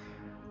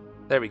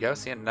 There we go.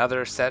 See,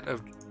 another set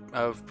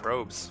of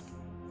probes.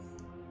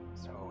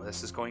 So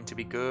this is going to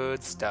be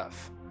good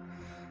stuff.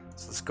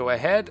 So let's go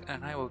ahead,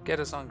 and I will get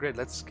us on grid.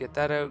 Let's get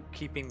that out,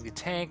 keeping the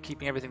tank,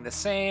 keeping everything the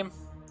same.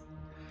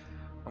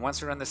 And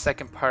once we run the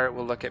second part,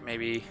 we'll look at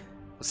maybe...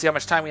 We'll see how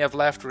much time we have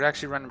left. We're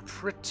actually running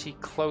pretty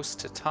close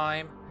to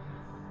time.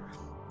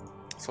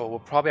 So we'll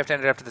probably have to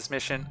end it after this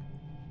mission.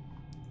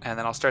 And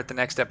then I'll start the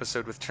next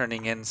episode with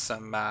turning in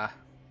some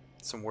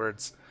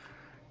words.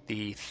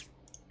 The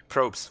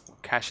probes. We'll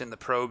cash in the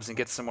probes and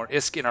get some more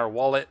ISK in our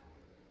wallet.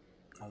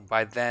 And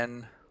by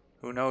then,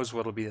 who knows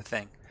what'll be the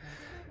thing.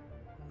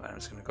 But I'm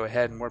just going to go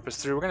ahead and warp us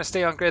through. We're going to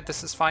stay on grid.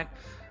 This is fine.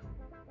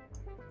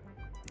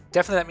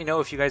 Definitely let me know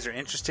if you guys are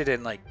interested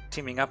in like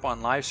teaming up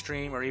on live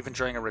stream or even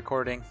during a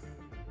recording.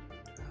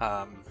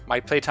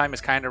 My playtime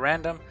is kind of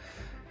random.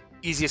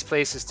 Easiest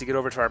place is to get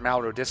over to our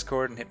Malevelon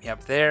Discord and hit me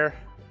up there.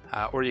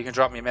 Or you can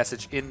drop me a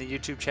message in the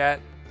YouTube chat.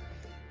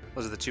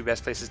 Those are the two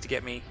best places to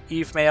get me.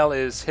 Eve Mail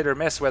is hit or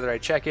miss whether I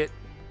check it.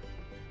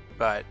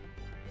 But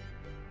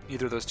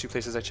either of those two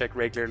places I check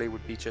regularly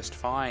would be just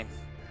fine.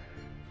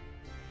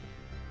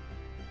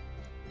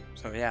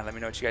 So yeah, let me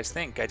know what you guys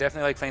think. I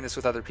definitely like playing this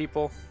with other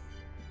people.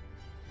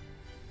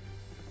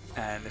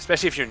 And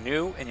especially if you're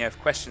new and you have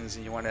questions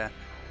and you want to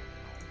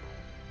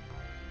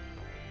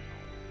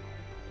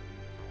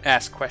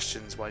ask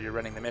questions while you're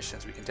running the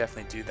missions, we can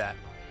definitely do that.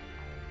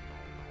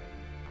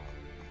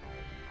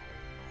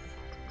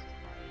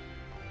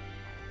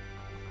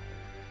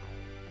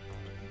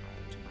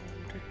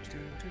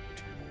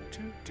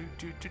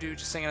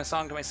 Just singing a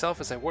song to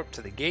myself as I warp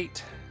to the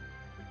gate.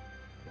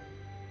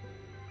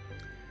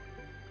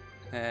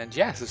 And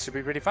yeah, this should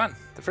be pretty fun.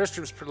 The first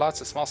room's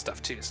lots of small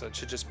stuff too, so it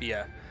should just be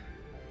a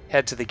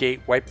head to the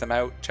gate, wipe them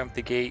out, jump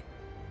the gate.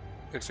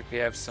 Looks like we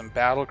have some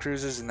battle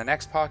cruisers in the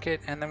next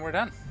pocket, and then we're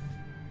done.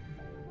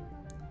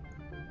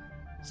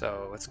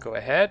 So let's go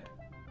ahead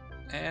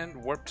and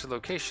warp to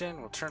location.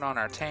 We'll turn on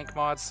our tank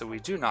mods so we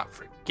do not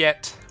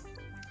forget.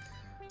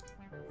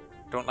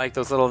 Don't like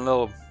those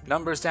little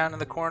numbers down in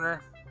the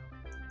corner,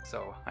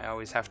 so I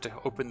always have to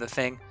open the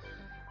thing.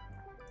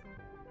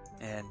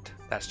 And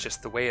that's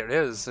just the way it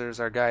is. There's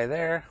our guy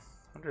there.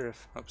 Wonder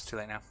if... Oops, too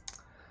late now.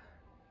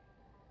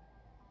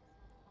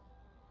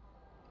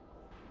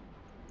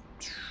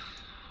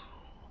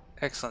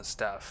 Excellent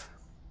stuff.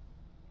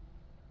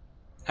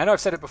 I know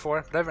I've said it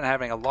before, but I've been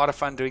having a lot of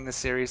fun doing this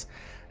series,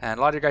 and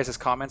a lot of your guys'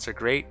 comments are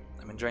great.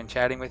 I'm enjoying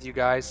chatting with you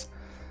guys.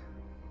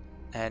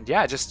 And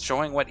yeah, just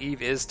showing what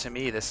Eve is to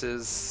me. This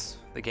is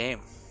the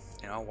game.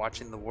 You know,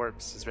 watching the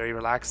warps is very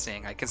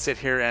relaxing. I can sit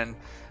here and,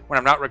 when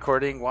I'm not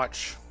recording,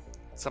 watch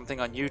something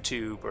on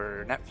YouTube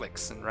or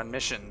Netflix and run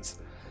missions.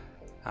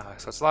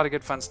 So it's a lot of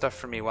good fun stuff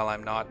for me while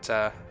I'm not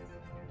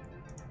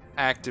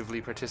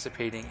actively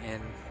participating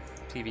in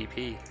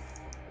PvP,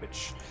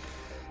 which,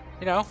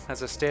 you know,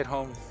 as a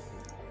stay-at-home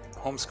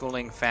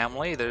homeschooling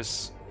family,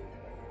 there's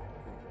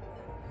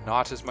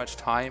not as much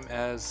time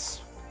as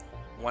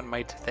one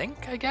might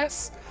think, I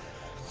guess.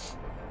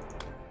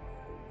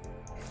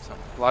 So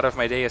a lot of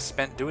my day is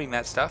spent doing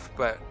that stuff,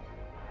 but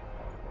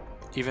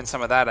even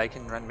some of that I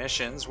can run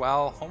missions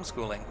while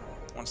homeschooling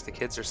once the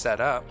kids are set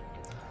up.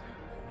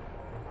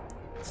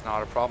 It's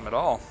not a problem at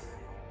all.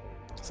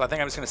 So I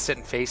think I'm just going to sit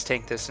and face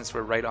tank this since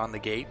we're right on the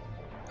gate.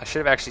 I should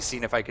have actually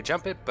seen if I could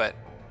jump it, but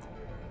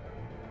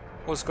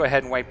we'll just go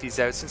ahead and wipe these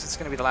out. Since it's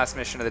going to be the last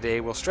mission of the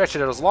day, we'll stretch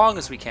it out as long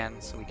as we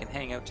can so we can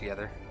hang out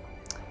together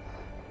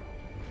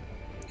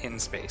in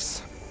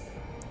space.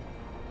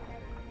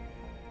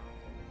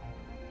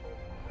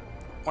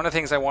 One of the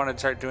things I wanted to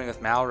start doing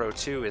with Malro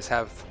too is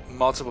have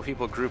multiple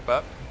people group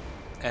up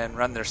and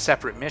run their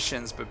separate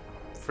missions, but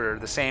for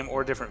the same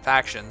or different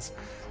factions.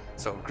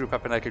 So group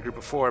up in like a group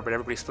of 4, but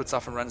everybody splits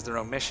off and runs their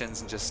own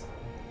missions and just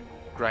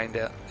grind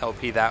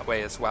LP that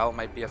way as well.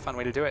 Might be a fun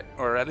way to do it,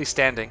 or at least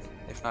standing,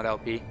 if not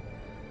LP.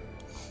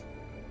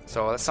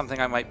 So that's something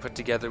I might put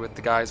together with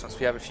the guys once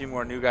we have a few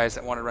more new guys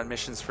that want to run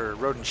missions for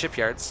road and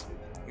shipyards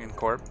in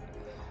Corp.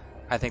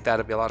 I think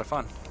that'll be a lot of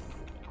fun.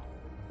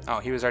 Oh,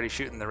 he was already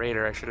shooting the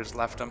raider. I should have just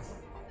left him.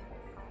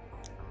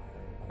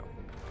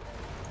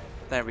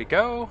 There we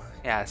go.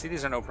 Yeah, see,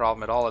 these are no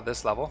problem at all at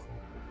this level.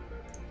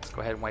 Let's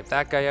go ahead and wipe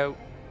that guy out.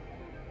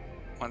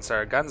 Once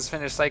our guns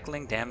finish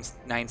cycling, damn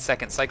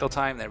 9-second cycle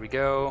time, there we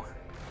go.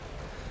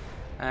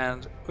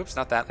 And, oops,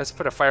 not that. Let's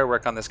put a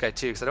firework on this guy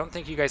too, because I don't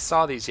think you guys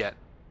saw these yet.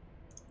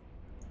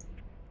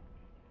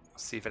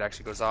 Let's see if it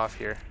actually goes off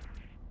here.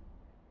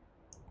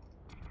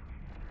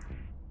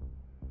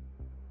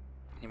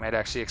 He might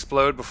actually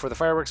explode before the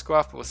fireworks go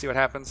off, but we'll see what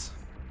happens.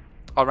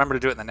 I'll remember to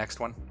do it in the next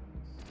one.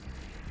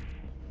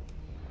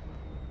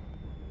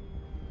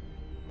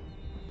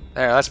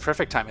 There, that's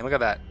perfect timing. Look at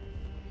that.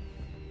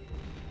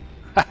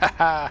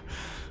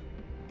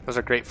 Those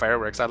are great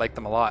fireworks. I like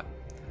them a lot.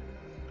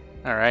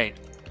 Alright.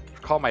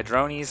 Call my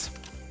dronies.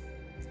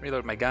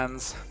 Reload my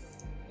guns.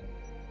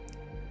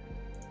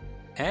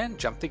 And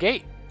jump the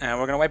gate. And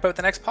we're going to wipe out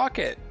the next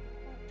pocket.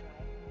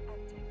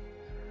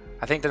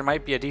 I think there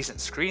might be a decent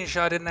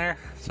screenshot in there,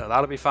 so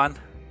that'll be fun.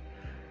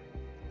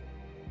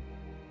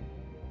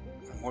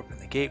 Warping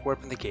the gate,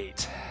 warping the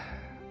gate.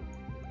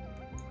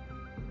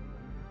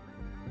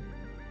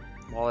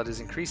 Wallet is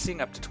increasing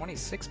up to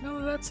 26 mil,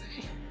 did that say?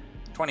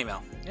 20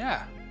 mil,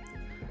 yeah.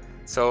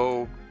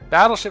 So,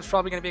 battleship's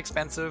probably going to be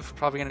expensive.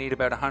 Probably going to need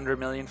about 100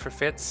 million for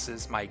fits,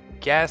 is my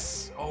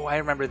guess. Oh, I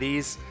remember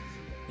these.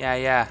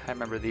 Yeah, I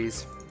remember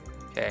these.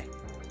 Okay.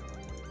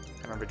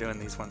 I remember doing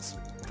these ones.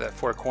 The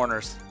 4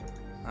 corners.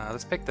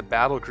 Let's pick the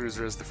battle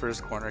cruiser as the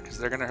first corner because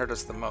they're going to hurt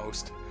us the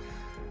most.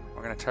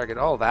 We're going to target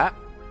all that.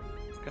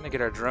 We're going to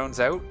get our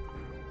drones out.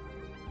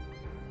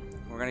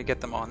 We're going to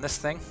get them on this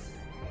thing.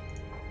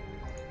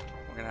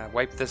 We're going to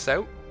wipe this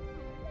out.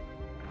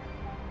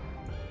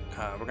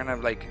 We're going to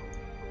like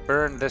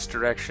burn this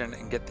direction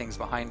and get things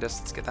behind us.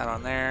 Let's get that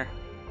on there.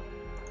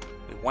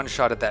 We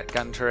one-shot at that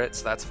gun turret,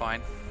 so that's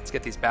fine. Let's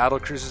get these battle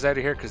cruisers out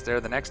of here because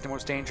they're the next and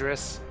most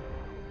dangerous.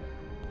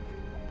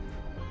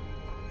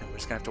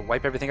 Just gonna have to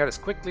wipe everything out as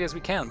quickly as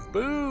we can.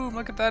 Boom!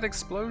 Look at that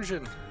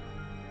explosion.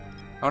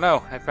 Oh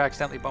no, I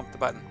accidentally bumped the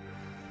button.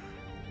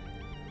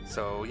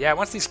 So yeah,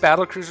 once these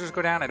battle cruisers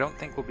go down, I don't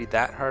think we'll be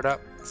that hard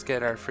up. Let's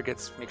get our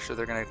frigates, make sure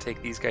they're gonna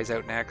take these guys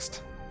out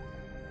next.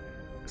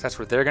 Because that's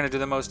where they're gonna do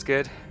the most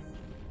good.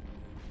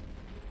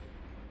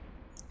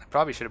 I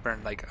probably should have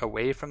burned like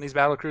away from these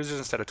battle cruisers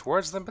instead of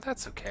towards them, but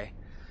that's okay.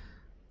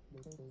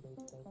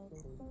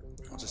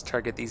 I'll just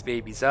target these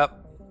babies up.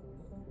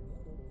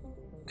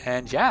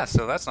 And yeah,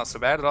 so that's not so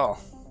bad at all.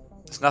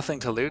 There's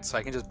nothing to loot, so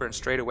I can just burn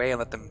straight away and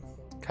let them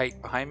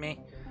kite behind me.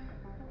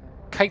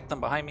 Kite them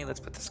behind me. Let's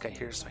put this guy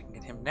here so I can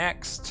get him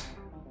next.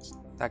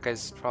 That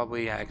guy's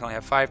probably, I can only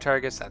have 5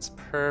 targets. That's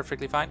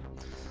perfectly fine.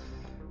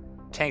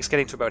 Tank's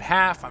getting to about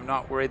half. I'm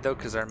not worried though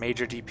because our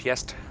major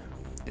DPS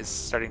is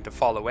starting to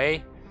fall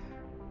away.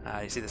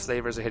 You see the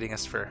slavers are hitting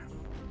us for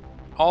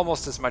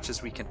almost as much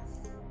as we can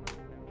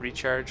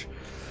recharge.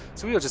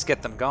 So we'll just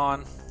get them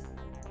gone.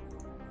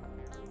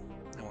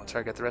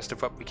 Target the rest of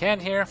what we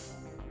can here.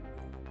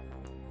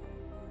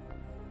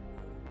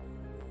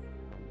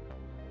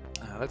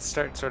 Let's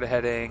start sort of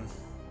heading.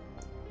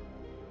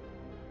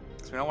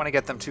 So we don't want to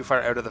get them too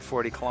far out of the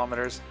 40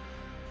 kilometers.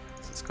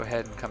 So let's go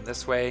ahead and come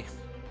this way.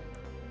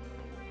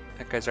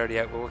 That guy's already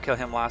out, but we'll kill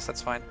him last,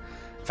 that's fine.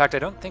 In fact, I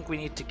don't think we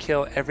need to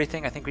kill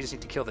everything. I think we just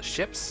need to kill the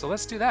ships, so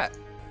let's do that.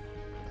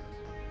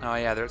 Oh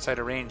yeah, they're outside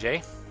of range, eh?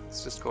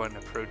 Let's just go and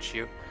approach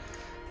you.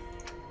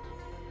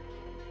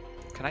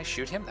 Can I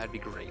shoot him? That'd be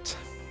great.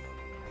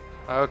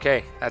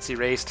 Okay, that's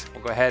erased.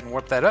 We'll go ahead and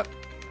warp that up.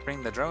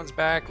 Bring the drones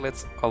back.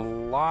 Let's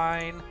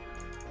align.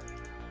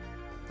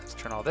 Let's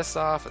turn all this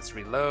off. Let's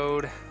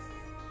reload.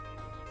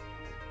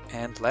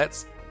 And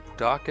let's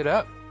dock it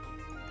up.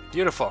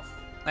 Beautiful.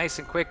 Nice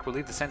and quick. We'll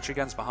leave the sentry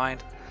guns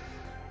behind.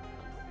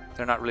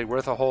 They're not really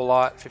worth a whole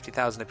lot.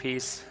 50,000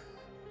 apiece.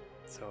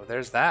 So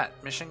there's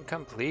that. Mission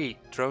complete.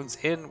 Drones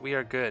in. We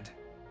are good.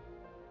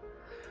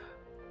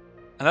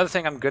 Another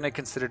thing I'm going to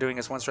consider doing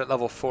is once we're at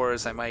level 4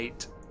 is I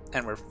might,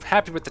 and we're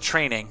happy with the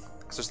training,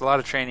 because there's a lot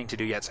of training to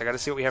do yet, so I got to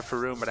see what we have for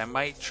room, but I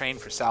might train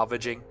for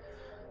salvaging,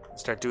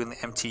 start doing the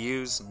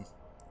MTUs, and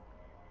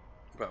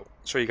well,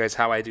 show you guys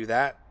how I do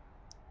that.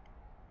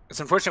 It's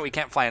unfortunate we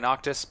can't fly an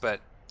Octus,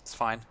 but it's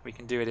fine. We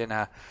can do it in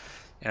a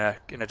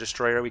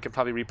destroyer. We can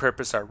probably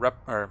repurpose our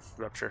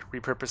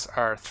repurpose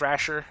our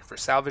Thrasher for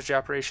salvage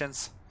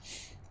operations,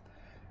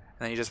 and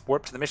then you just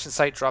warp to the mission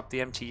site, drop the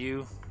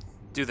MTU,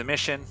 do the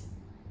mission.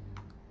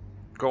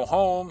 Go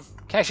home,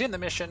 cash in the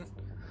mission,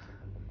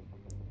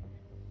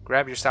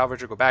 grab your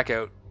salvager, go back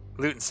out,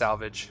 loot and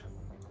salvage,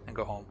 and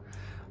go home.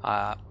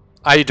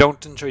 I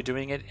don't enjoy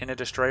doing it in a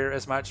destroyer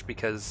as much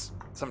because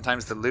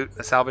sometimes the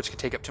salvage can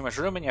take up too much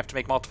room and you have to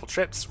make multiple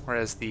trips,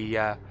 whereas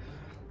the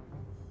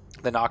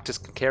Noctis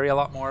can carry a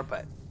lot more.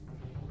 But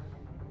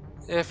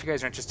if you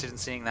guys are interested in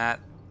seeing that,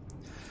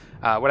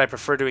 what I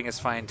prefer doing is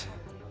find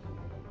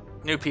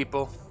new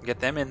people, get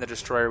them in the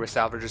destroyer with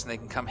salvagers, and they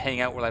can come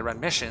hang out while I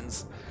run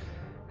missions.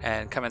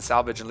 And come and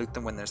salvage and loot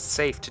them when they're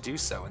safe to do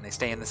so. And they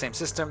stay in the same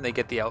system, they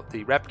get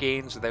the rep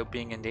gains without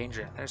being in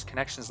danger. There's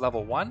connections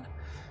level 1.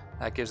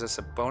 That gives us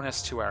a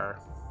bonus to our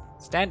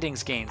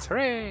standings gains.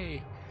 Hooray!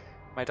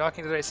 Am I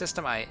docking to the right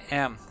system? I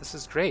am. This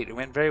is great. It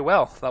went very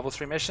well. Level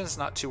 3 missions,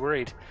 not too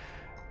worried.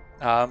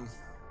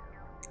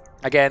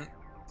 Again,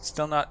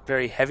 still not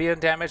very heavy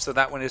on damage, so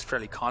that one is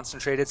fairly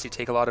concentrated, so you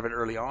take a lot of it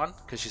early on,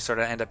 because you sort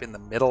of end up in the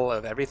middle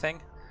of everything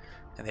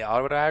in the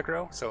auto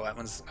aggro, so that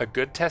one's a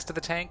good test of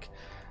the tank.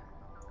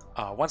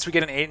 Once we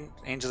get an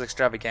Angel's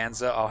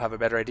Extravaganza, I'll have a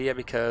better idea,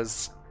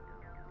 because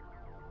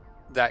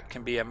that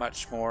can be a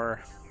much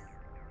more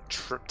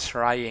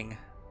trying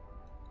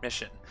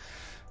mission.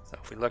 So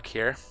if we look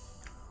here,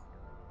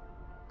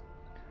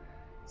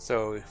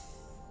 so you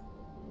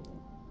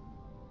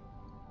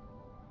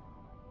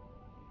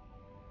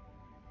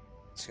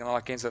can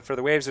unlock gains for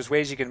the waves. There's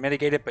ways you can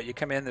mitigate it, but you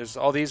come in, there's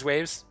all these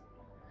waves,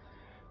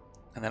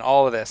 and then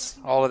all of this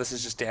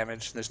is just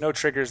damage. There's no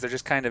triggers, they're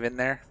just kind of in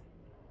there.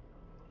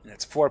 And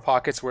it's 4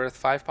 pockets worth,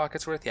 5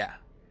 pockets worth, yeah.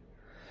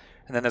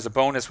 And then there's a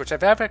bonus, which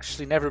I've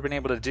actually never been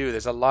able to do.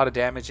 There's a lot of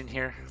damage in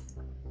here,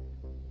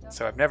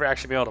 so I've never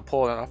actually been able to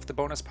pull it off the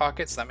bonus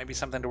pocket, so that may be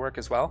something to work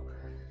as well.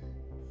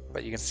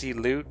 But you can see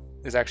loot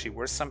is actually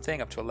worth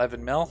something, up to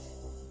 11 mil,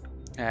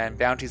 and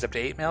bounties up to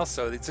 8 mil,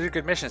 so these are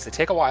good missions. They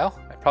take a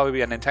while. I'd probably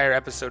be an entire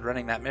episode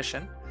running that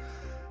mission,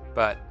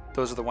 but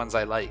those are the ones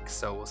I like,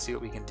 so we'll see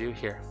what we can do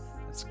here.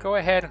 Let's go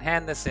ahead and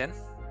hand this in.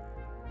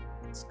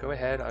 Let's go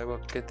ahead. I will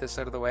get this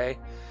out of the way.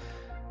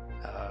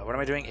 What am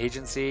I doing?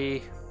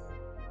 Agency.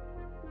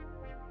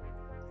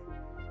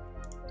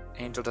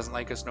 Angel doesn't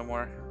like us no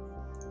more.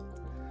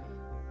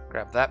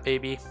 Grab that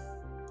baby.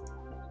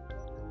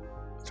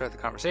 Start the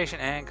conversation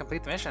and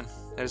complete the mission.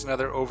 There's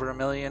another over 1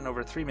 million,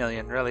 over 3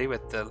 million really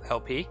with the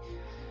LP.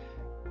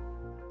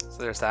 So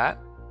there's that.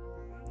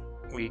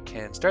 We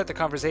can start the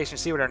conversation,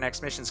 see what our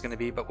next mission is going to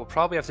be, but we'll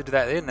probably have to do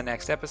that in the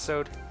next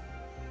episode.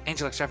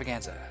 Angel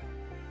Extravaganza.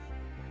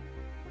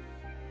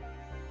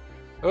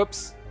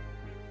 Oops.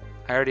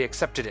 I already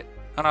accepted it.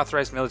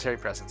 Unauthorized military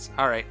presence.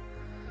 Alright.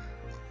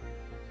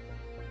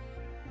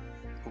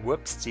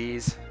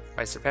 Whoopsies.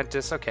 By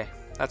Serpentis. Okay,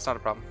 that's not a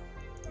problem.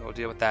 We'll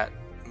deal with that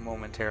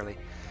momentarily.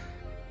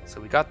 So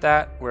we got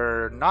that.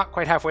 We're not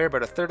quite halfway,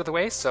 about a third of the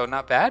way, so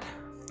not bad.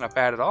 Not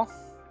bad at all.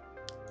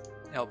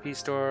 LP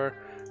store,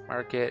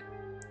 market.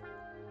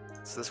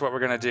 So this is what we're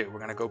going to do. We're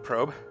going to go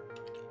probe.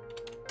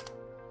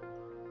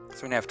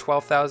 So we have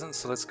 12,000,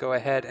 so let's go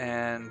ahead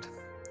and...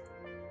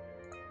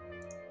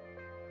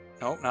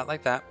 No, not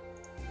like that.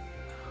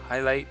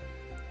 Highlight.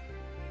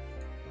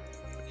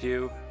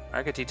 View.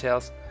 Market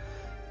details.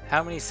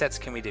 How many sets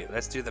can we do?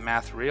 Let's do the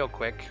math real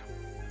quick.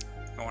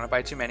 Don't want to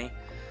buy too many.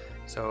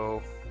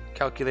 So,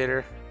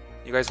 calculator.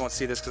 You guys won't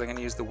see this because I'm going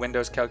to use the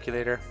Windows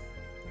calculator.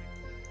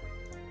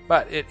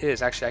 But it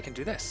is. Actually, I can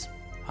do this.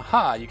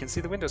 Aha! You can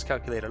see the Windows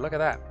calculator. Look at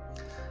that.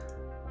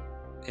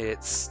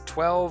 It's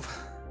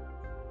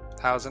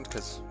 12,000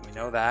 because we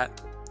know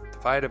that.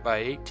 Divided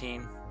by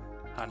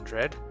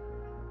 1,800.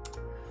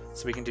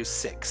 So we can do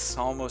 6,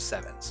 almost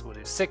 7. So we'll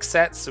do 6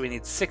 sets, so we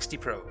need 60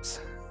 probes,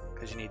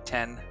 because you need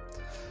 10.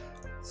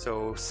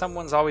 So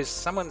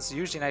someone's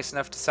usually nice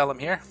enough to sell them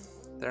here.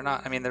 They're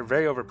not, I mean, they're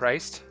very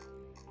overpriced.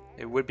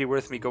 It would be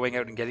worth me going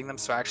out and getting them,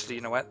 so actually,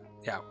 you know what?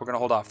 Yeah, we're going to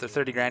hold off. They're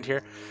 30 grand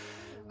here.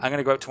 I'm going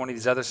to go out to one of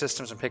these other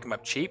systems and pick them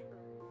up cheap.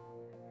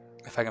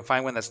 If I can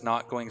find one that's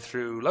not going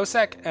through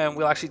LowSec, and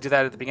we'll actually do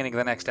that at the beginning of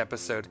the next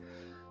episode.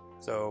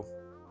 So...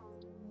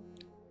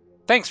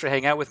 thanks for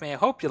hanging out with me. I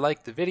hope you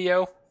liked the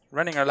video.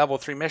 Running our level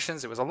 3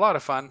 missions, it was a lot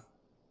of fun.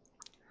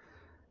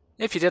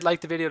 If you did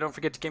like the video, don't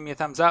forget to give me a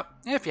thumbs up.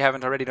 If you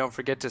haven't already, don't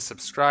forget to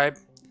subscribe.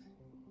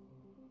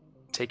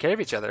 Take care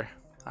of each other.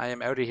 I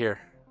am out of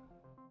here.